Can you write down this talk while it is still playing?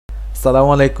Assalamu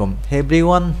alaikum. Hey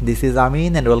everyone, this is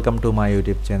Amin and welcome to my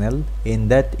YouTube channel. In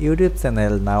that YouTube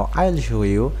channel now I'll show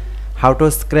you how to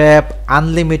scrape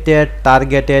unlimited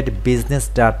targeted business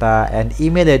data and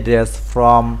email address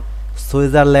from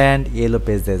Switzerland Yellow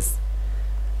Pages.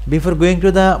 Before going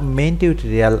to the main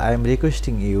tutorial, I am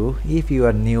requesting you, if you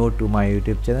are new to my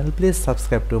YouTube channel, please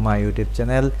subscribe to my YouTube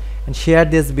channel and share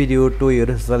this video to your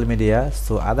social media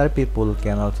so other people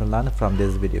can also learn from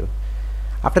this video.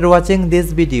 After watching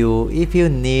this video, if you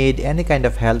need any kind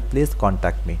of help, please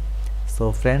contact me.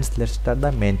 So friends, let's start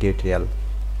the main tutorial.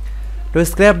 To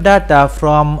scrape data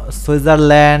from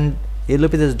Switzerland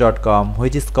yellowpages.com,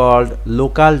 which is called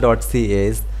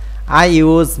local.ch, I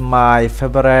use my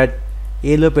favorite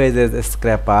Yellow Pages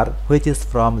scraper, which is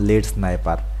from Lead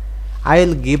Sniper. I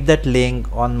will give that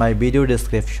link on my video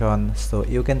description so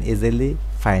you can easily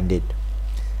find it.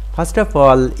 First of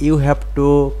all, you have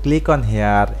to click on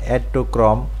here, add to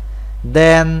Chrome.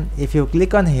 Then if you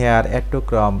click on here, add to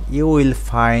Chrome, you will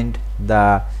find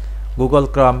the Google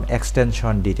Chrome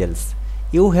extension details.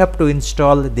 You have to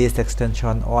install this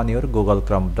extension on your Google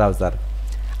Chrome browser.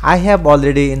 I have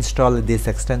already installed this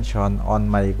extension on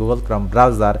my Google Chrome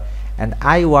browser and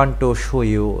I want to show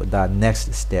you the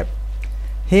next step.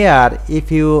 Here,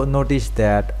 if you notice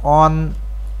that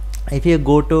if you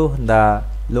go to the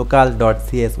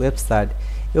local.ch website,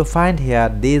 you find here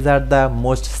these are the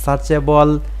most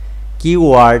searchable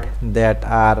keyword that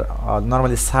are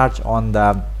normally searched on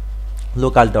the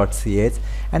local.ch.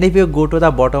 and if you go to the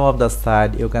bottom of the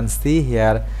site, you can see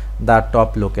here the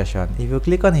top location. If you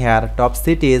click on here top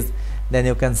cities, then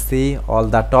you can see all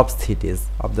the top cities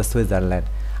of the Switzerland.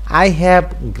 I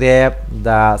have grabbed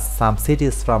some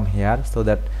cities from here so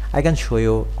that I can show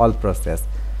you all process.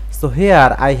 So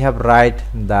here I have write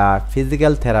the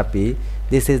physical therapy.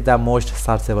 This is the most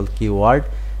searchable keyword.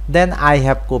 Then I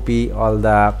have copy all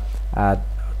the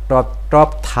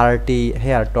top 30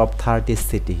 here, top 30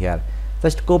 city here.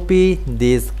 Just copy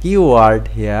this keyword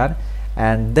here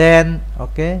and then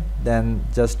then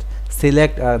just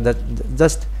select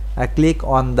click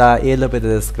on the Yellow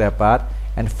Pages scraper,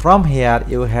 and from here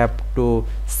you have to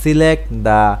select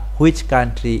the which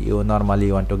country you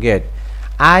normally want to get.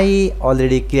 I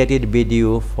already created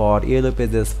video for Yellow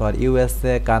Pages for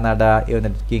USA, Canada,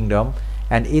 United Kingdom,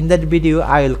 and in that video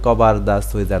I will cover the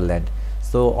Switzerland.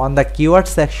 So on the keyword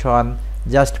section,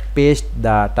 just paste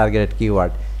the targeted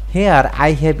keyword. Here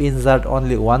I have insert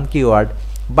only one keyword,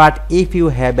 but if you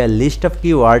have a list of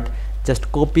keyword,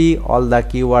 just copy all the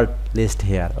keyword list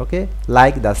here,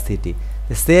 like the city.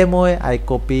 The same way I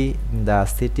copy the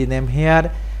city name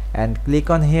here and click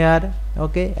on here,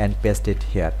 and paste it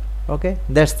here.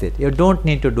 That's it. You don't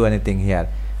need to do anything here.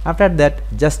 After that,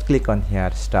 just click on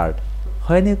here start.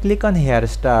 When you click on here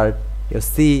start, you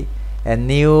see a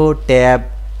new tab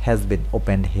has been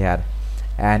opened here,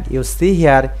 and you see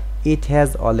here it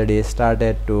has already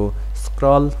started to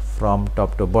scroll from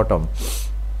top to bottom.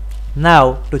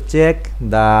 Now to check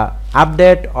the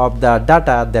update of the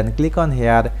data, then click on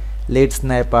here Lead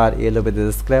Sniper Yellow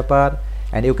Pages scraper,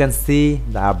 and you can see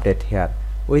the update here.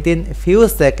 Within few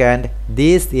seconds,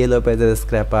 this Yellow Pages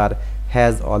scraper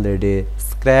has already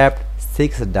scraped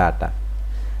 6 data.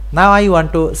 Now I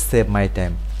want to save my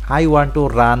time. I want to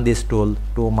run this tool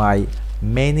to my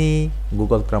many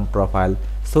Google Chrome profile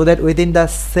so that within the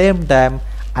same time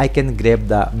I can grab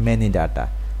the many data.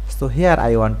 So here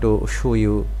I want to show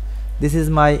you, this is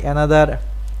my another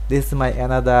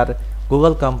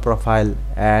Google Chrome profile,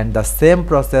 and the same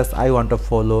process I want to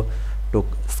follow to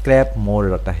scrape more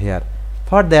data here.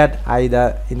 For that,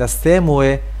 in the same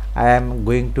way I am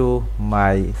going to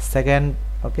my second,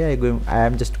 I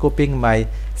am just copying my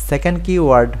second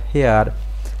keyword here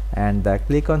and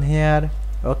click on here,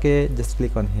 just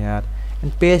click on here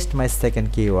and paste my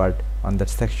second keyword on that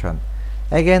section.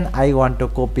 Again I want to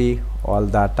copy all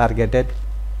the targeted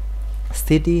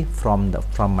city from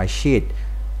my sheet.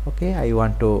 I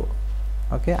want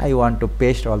to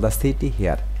paste all the city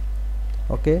here.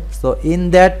 So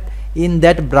in that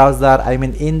browser,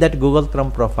 in that Google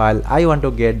Chrome profile, I want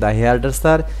to get the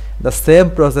hairdresser. The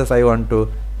same process I want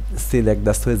to select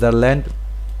the Switzerland.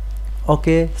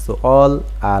 So all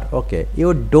are okay.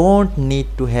 You don't need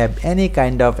to have any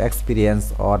kind of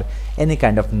experience or any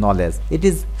kind of knowledge. It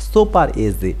is super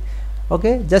easy.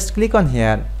 Just click on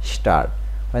here start.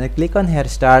 When you click on here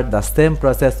start, the same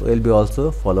process will be also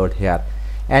followed here.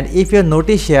 And if you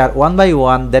notice here one by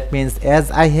one, that means as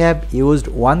I have used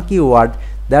one keyword,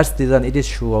 that's the reason it is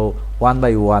show one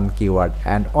by one keyword,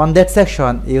 and on that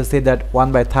section you see that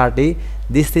 1 by 30,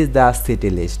 this is the city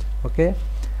list.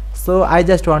 So I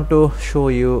just want to show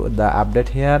you the update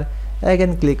here. I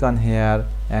can click on here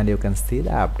and you can see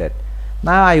the update.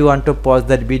 Now I want to pause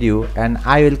that video and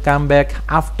I will come back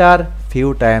after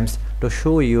few times to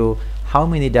show you how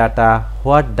many data,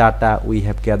 what data we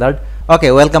have gathered.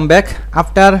 Okay, welcome back.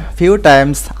 After few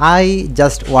times I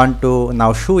just want to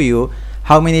now show you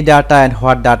how many data and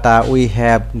what data we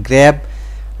have grabbed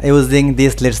using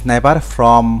this lead sniper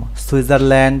from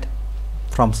Switzerland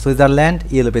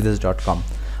yellowpages.com.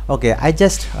 Okay, I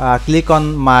just click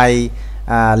on my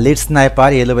lead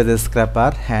sniper yellow pages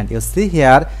scraper, and you see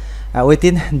here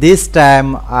within this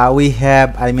time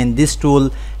this tool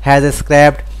has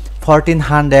scraped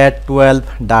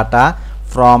 1412 data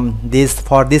from this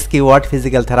for this keyword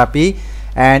physical therapy.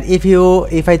 And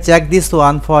if I check this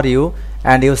one for you,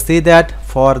 and you see that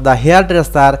for the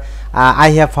hairdresser I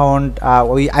have found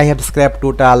I have scraped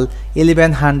total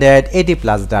 1180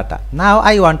 plus data. Now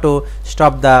I want to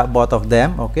stop the both of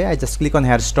them. Okay, I just click on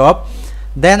here stop.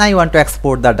 Then I want to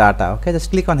export the data. Okay, just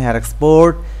click on here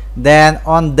export. Then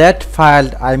on that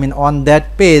file, on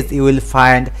that page, you will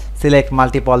find select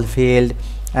multiple field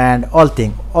and all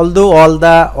thing. Although all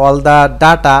the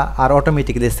data are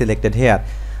automatically selected here.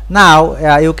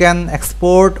 Now you can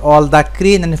export all the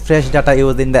clean and fresh data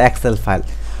using the Excel file.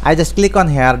 I just click on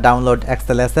here download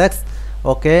XLSX.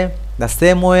 Okay, the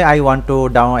same way I want to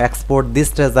export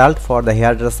this result for the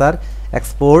hairdresser,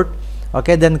 export.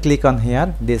 Okay, then click on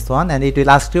here this one and it will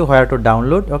ask you where to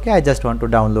download. Okay, I just want to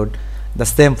download the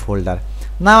same folder.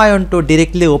 Now I want to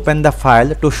directly open the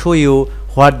file to show you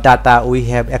what data we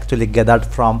have actually gathered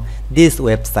from this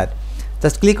website.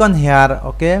 Just click on here.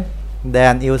 Okay,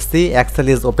 then you see Excel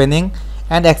is opening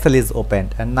and Excel is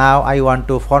opened, and now I want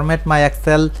to format my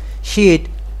Excel sheet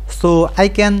so I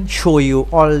can show you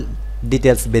all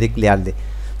details very clearly.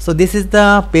 So this is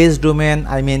the page domain,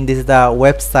 this is the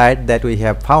website that we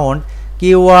have found.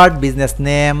 Keyword, business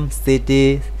name,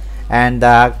 city and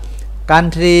the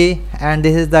country, and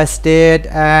this is the state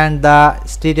and the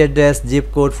street address,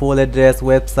 zip code, full address,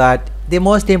 website. The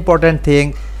most important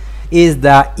thing is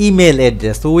the email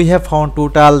address. So we have found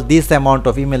total this amount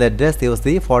of email address. You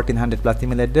see 1400 plus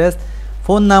email address.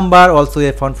 Phone number, also we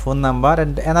have found phone number.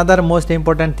 And another most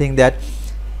important thing that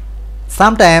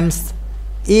sometimes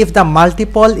if the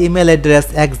multiple email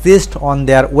address exist on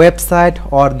their website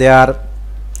or their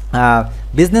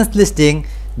business listing,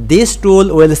 this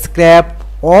tool will scrap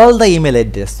all the email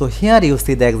address. So here you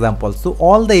see the example. So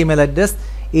all the email address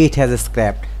it has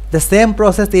scrapped. The same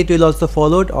process it will also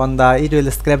followed on it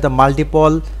will scrap the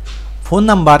multiple phone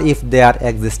number if they are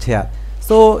exist here.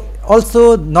 So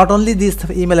also not only this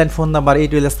email and phone number,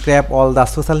 it will scrap all the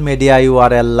social media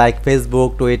URL like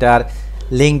Facebook, Twitter,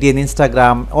 LinkedIn,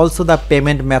 Instagram, also the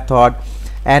payment method.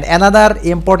 And another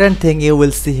important thing you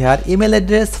will see here, email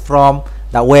address from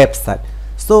the website.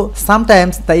 So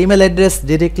sometimes the email address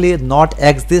directly not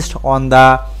exist on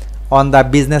the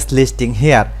business listing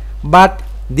here, but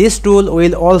this tool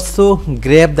will also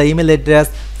grab the email address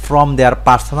from their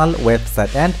personal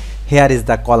website, and here is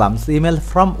the columns email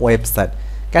from website,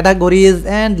 categories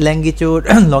and longitude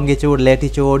longitude,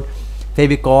 latitude,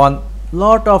 favicon,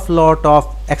 lot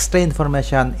of extra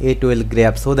information it will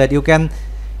grab, so that you can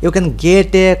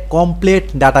get a complete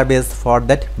database for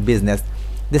that business.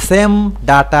 The same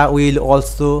data will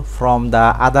also from the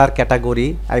other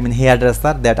category,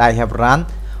 hairdresser, that I have run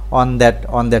on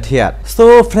that here.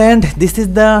 So friend, this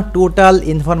is the total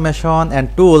information and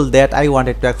tool that I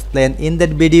wanted to explain in that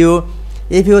video.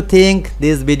 If you think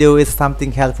this video is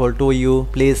something helpful to you,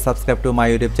 please subscribe to my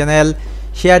YouTube channel,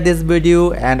 share this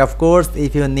video, and of course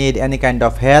if you need any kind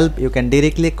of help, you can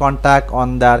directly contact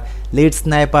on the lead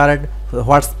sniper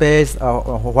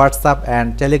WhatsApp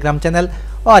and Telegram channel,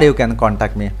 or you can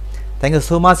contact me. Thank you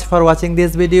so much for watching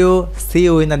this video. See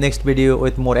you in the next video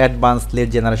with more advanced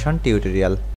lead generation tutorial.